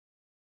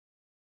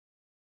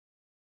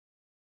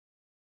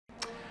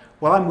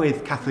Well, I'm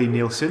with Kathleen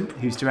Nielson,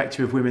 who's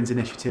Director of Women's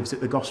Initiatives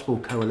at the Gospel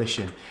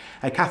Coalition.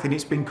 Kathleen,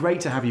 it's been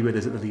great to have you with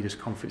us at the Leaders'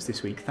 Conference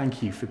this week.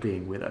 Thank you for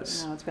being with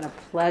us. No, it's been a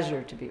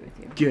pleasure to be with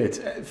you.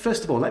 Good.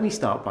 First of all, let me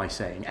start by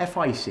saying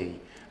FIEC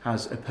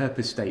has a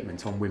purpose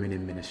statement on women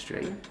in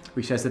ministry,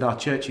 which says that our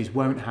churches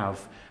won't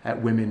have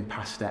women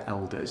pastor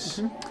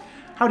elders.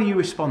 How do you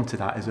respond to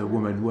that as a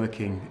woman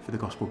working for the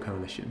Gospel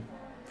Coalition?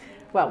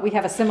 Well, we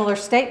have a similar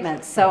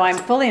statement, so I'm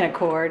fully in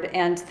accord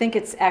and think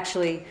it's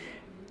actually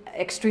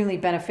extremely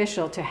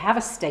beneficial to have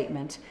a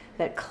statement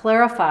that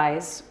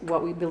clarifies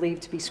what we believe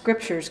to be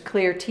Scripture's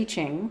clear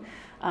teaching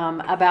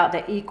about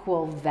the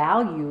equal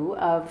value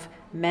of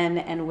men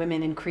and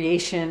women in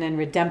creation and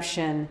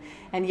redemption,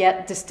 and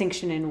yet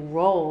distinction in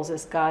roles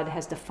as God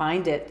has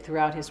defined it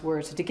throughout His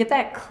Word. So to get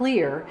that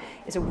clear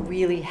is a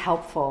really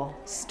helpful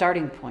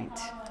starting point.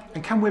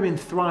 And can women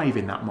thrive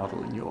in that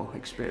model in your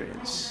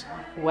experience?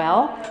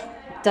 Well,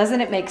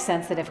 doesn't it make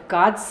sense that if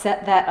God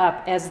set that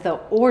up as the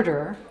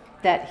order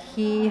that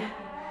He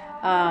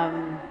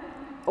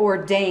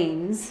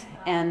ordains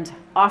and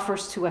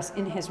offers to us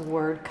in His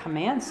Word,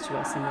 commands to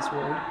us in His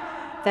Word,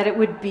 that it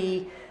would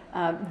be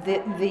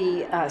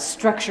the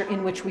structure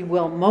in which we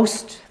will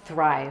most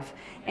thrive.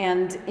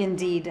 And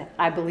indeed,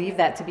 I believe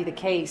that to be the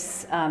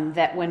case,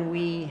 that when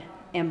we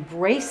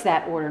embrace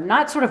that order,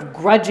 not sort of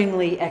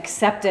grudgingly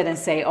accept it and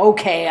say,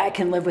 okay, I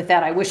can live with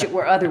that, I wish it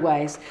were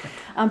otherwise,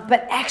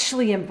 but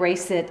actually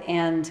embrace it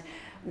and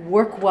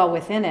work well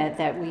within it,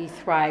 that we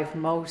thrive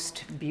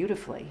most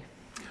beautifully.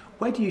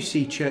 Where do you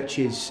see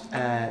churches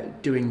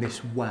doing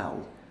this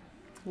well?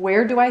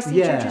 Where do I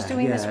see churches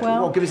doing this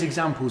well? Well, give us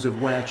examples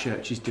of where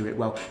churches do it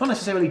well. Not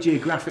necessarily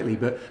geographically,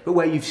 but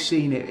where you've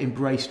seen it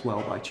embraced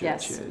well by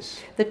churches.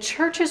 Yes. The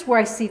churches where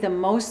I see the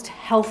most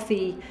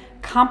healthy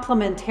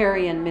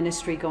complementarian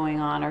ministry going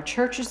on are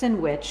churches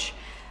in which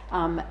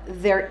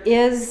there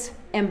is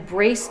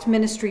embraced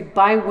ministry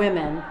by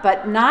women,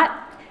 but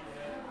not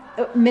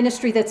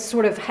ministry that's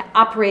sort of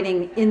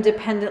operating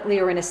independently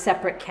or in a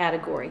separate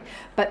category,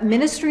 but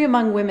ministry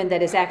among women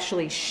that is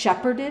actually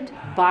shepherded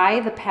by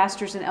the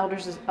pastors and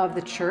elders of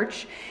the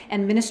church,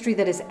 and ministry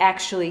that is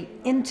actually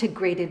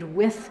integrated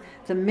with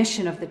the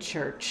mission of the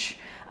church,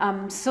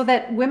 so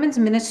that women's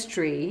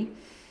ministry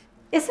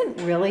isn't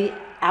really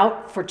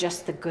out for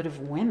just the good of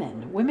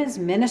women. Women's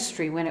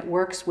ministry, when it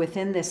works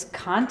within this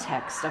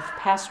context of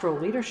pastoral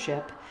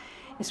leadership,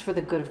 is for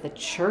the good of the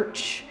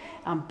church,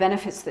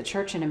 benefits the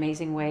church in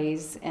amazing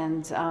ways,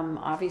 and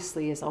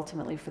obviously is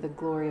ultimately for the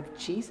glory of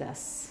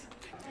Jesus.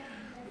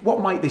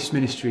 What might this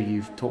ministry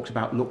you've talked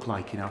about look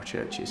like in our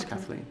churches,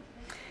 Kathleen?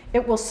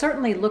 It will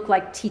certainly look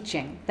like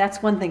teaching.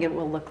 That's one thing it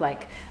will look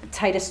like.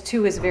 Titus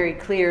 2 is very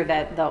clear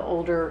that the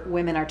older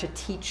women are to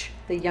teach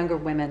the younger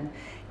women.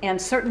 And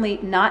certainly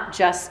not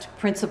just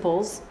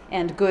principles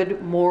and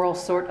good moral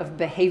sort of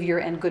behavior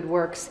and good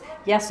works.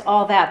 Yes,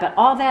 all that, but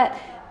all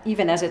that,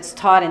 even as it's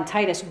taught in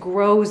Titus,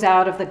 grows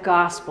out of the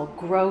gospel,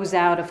 grows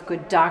out of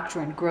good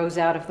doctrine, grows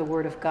out of the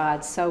Word of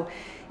God. So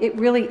it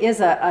really is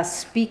a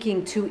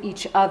speaking to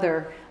each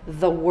other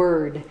the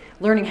Word,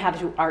 learning how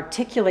to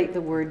articulate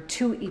the Word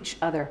to each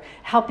other,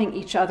 helping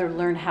each other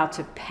learn how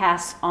to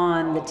pass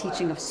on the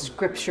teaching of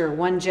Scripture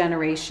one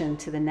generation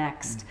to the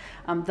next.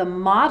 The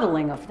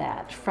modeling of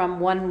that from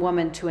one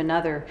woman to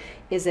another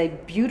is a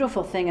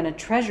beautiful thing and a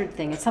treasured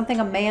thing. It's something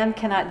a man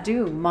cannot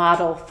do,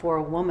 model for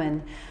a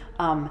woman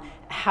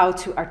how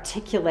to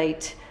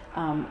articulate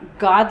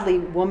godly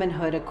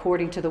womanhood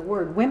according to the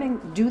Word.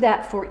 Women do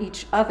that for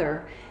each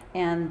other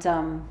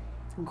and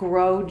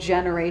grow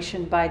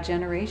generation by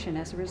generation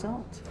as a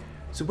result.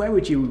 So where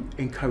would you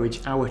encourage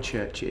our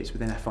churches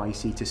within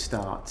FIEC to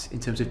start in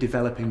terms of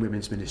developing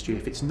women's ministry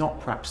if it's not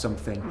perhaps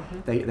something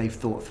they've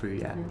thought through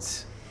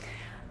yet?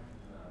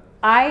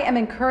 I am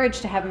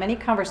encouraged to have many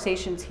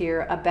conversations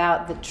here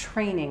about the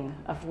training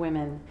of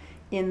women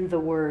in the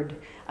Word.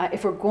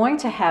 If we're going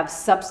to have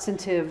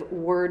substantive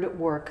Word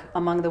work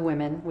among the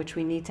women, which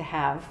we need to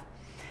have,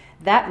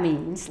 that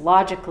means,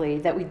 logically,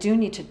 that we do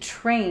need to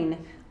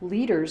train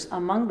leaders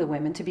among the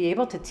women to be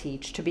able to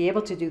teach, to be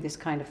able to do this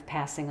kind of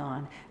passing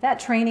on. That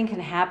training can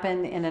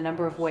happen in a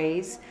number of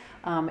ways.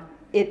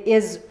 It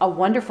is a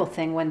wonderful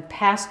thing when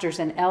pastors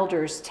and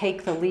elders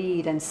take the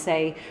lead and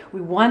say,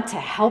 we want to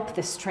help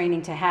this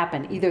training to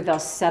happen. Either they'll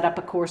set up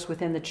a course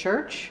within the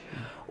church,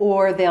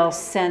 or they'll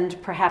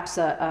send perhaps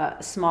a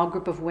small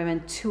group of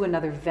women to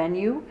another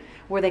venue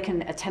where they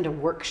can attend a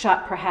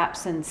workshop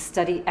perhaps and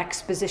study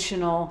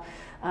expositional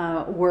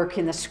work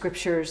in the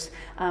Scriptures,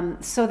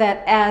 so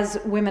that as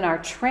women are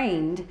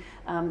trained,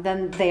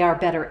 then they are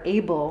better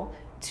able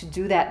to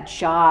do that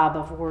job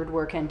of word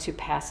work and to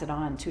pass it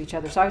on to each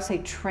other. So I would say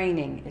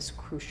training is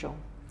crucial.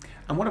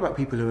 And what about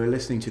people who are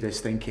listening to this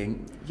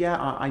thinking, yeah,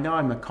 I know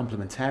I'm a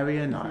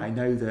complementarian, I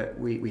know that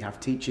we have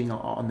teaching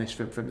on this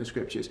from the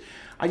Scriptures,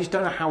 I just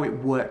don't know how it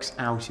works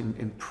out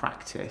in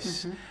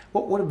practice.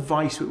 What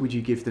advice would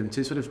you give them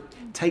to sort of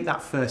take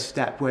that first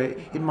step where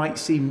it might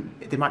seem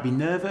they might be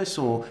nervous,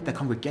 or their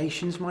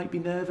congregations might be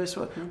nervous?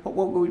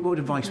 What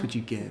advice would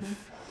you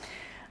give?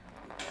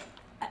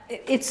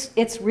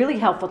 it's really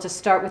helpful to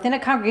start within a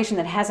congregation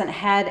that hasn't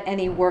had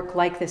any work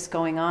like this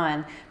going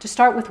on, to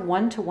start with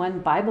one-to-one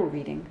Bible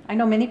reading. I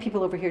know many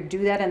people over here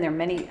do that, and there are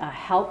many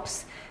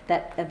helps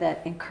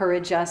that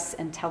encourage us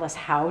and tell us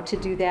how to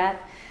do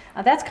that.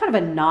 That's kind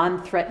of a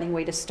non-threatening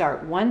way to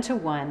start.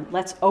 One-to-one,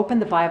 let's open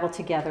the Bible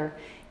together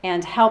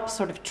and help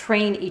sort of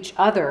train each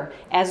other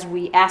as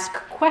we ask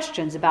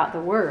questions about the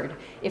Word.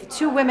 If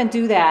two women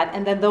do that,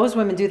 and then those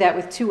women do that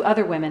with two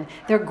other women,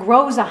 there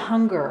grows a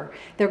hunger,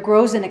 there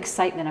grows an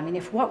excitement. I mean,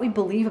 if what we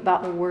believe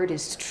about the Word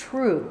is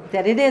true,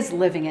 that it is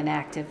living and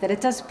active, that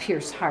it does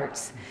pierce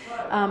hearts,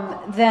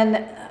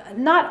 then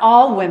not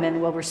all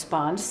women will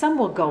respond. Some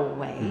will go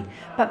away,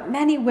 but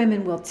many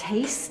women will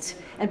taste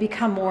and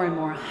become more and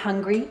more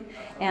hungry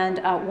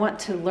and want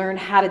to learn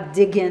how to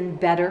dig in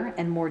better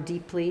and more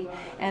deeply.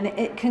 And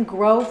it can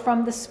grow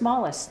from the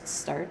smallest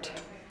start.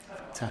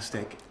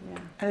 Fantastic. Yeah.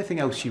 Anything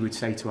else you would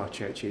say to our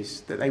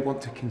churches that they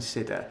want to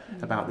consider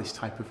about this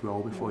type of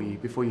role before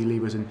you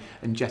leave us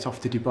and jet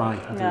off to Dubai,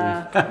 I believe?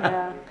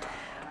 Yeah.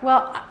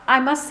 Well, I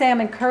must say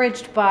I'm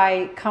encouraged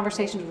by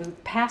conversations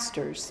with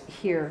pastors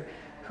here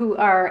who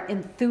are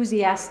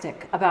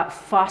enthusiastic about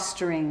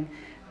fostering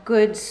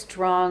good,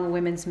 strong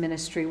women's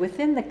ministry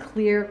within the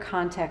clear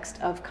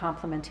context of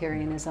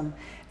complementarianism.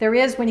 There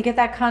is, when you get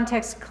that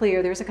context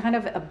clear, there's a kind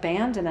of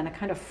abandon and a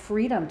kind of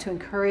freedom to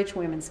encourage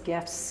women's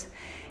gifts.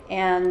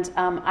 And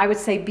I would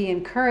say be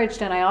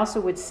encouraged, and I also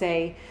would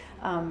say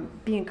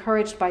be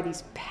encouraged by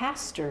these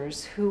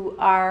pastors who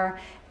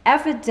are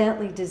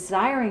evidently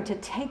desiring to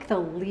take the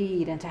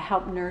lead and to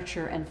help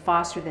nurture and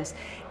foster this.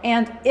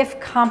 And if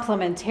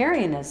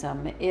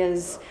complementarianism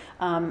is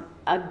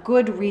a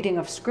good reading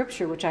of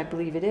Scripture, which I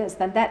believe it is,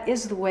 then that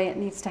is the way it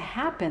needs to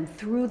happen,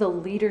 through the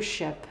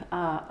leadership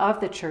of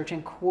the church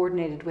and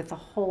coordinated with the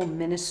whole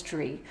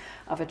ministry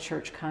of a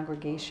church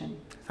congregation.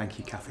 Thank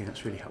you, Kathleen.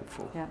 That's really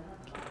helpful. Yeah.